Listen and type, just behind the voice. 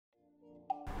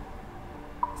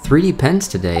3D pens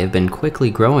today have been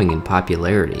quickly growing in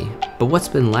popularity, but what's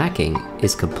been lacking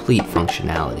is complete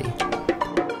functionality.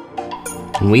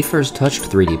 When we first touched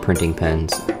 3D printing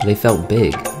pens, they felt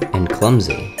big and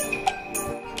clumsy.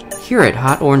 Here at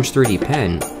Hot Orange 3D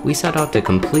Pen, we set out to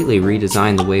completely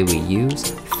redesign the way we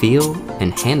use, feel,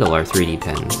 and handle our 3D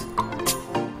pens.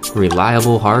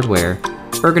 Reliable hardware,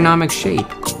 ergonomic shape.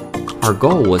 Our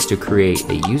goal was to create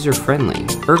a user-friendly,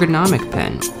 ergonomic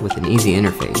pen with an easy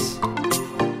interface.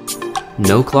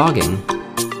 No clogging,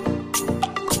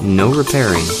 no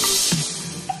repairing,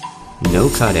 no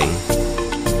cutting.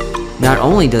 Not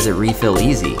only does it refill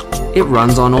easy, it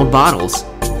runs on old bottles.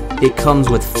 It comes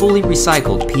with fully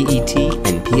recycled PET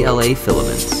and PLA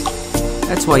filaments.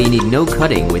 That's why you need no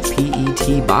cutting with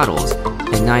PET bottles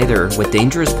and neither with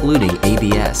dangerous polluting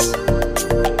ABS.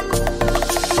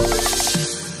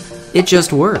 It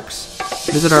just works.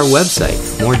 Visit our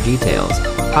website for more details,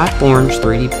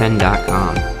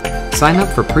 hotorange3dpen.com. Sign up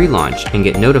for pre-launch and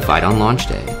get notified on launch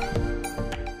day.